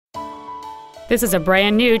This is a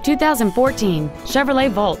brand new 2014 Chevrolet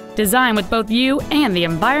Volt, designed with both you and the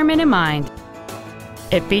environment in mind.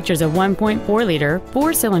 It features a 1.4-liter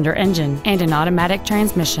four-cylinder engine and an automatic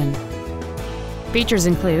transmission. Features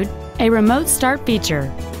include a remote start feature,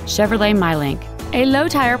 Chevrolet MyLink, a low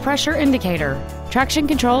tire pressure indicator, traction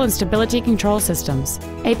control and stability control systems,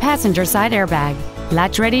 a passenger side airbag,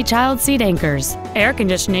 latch-ready child seat anchors, air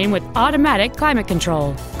conditioning with automatic climate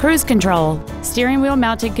control, cruise control, steering wheel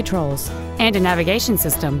mounted controls, and a navigation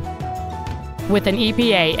system. With an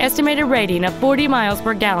EPA estimated rating of 40 miles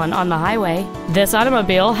per gallon on the highway, this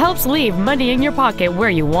automobile helps leave money in your pocket where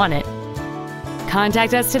you want it.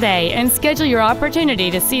 Contact us today and schedule your opportunity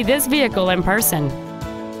to see this vehicle in person.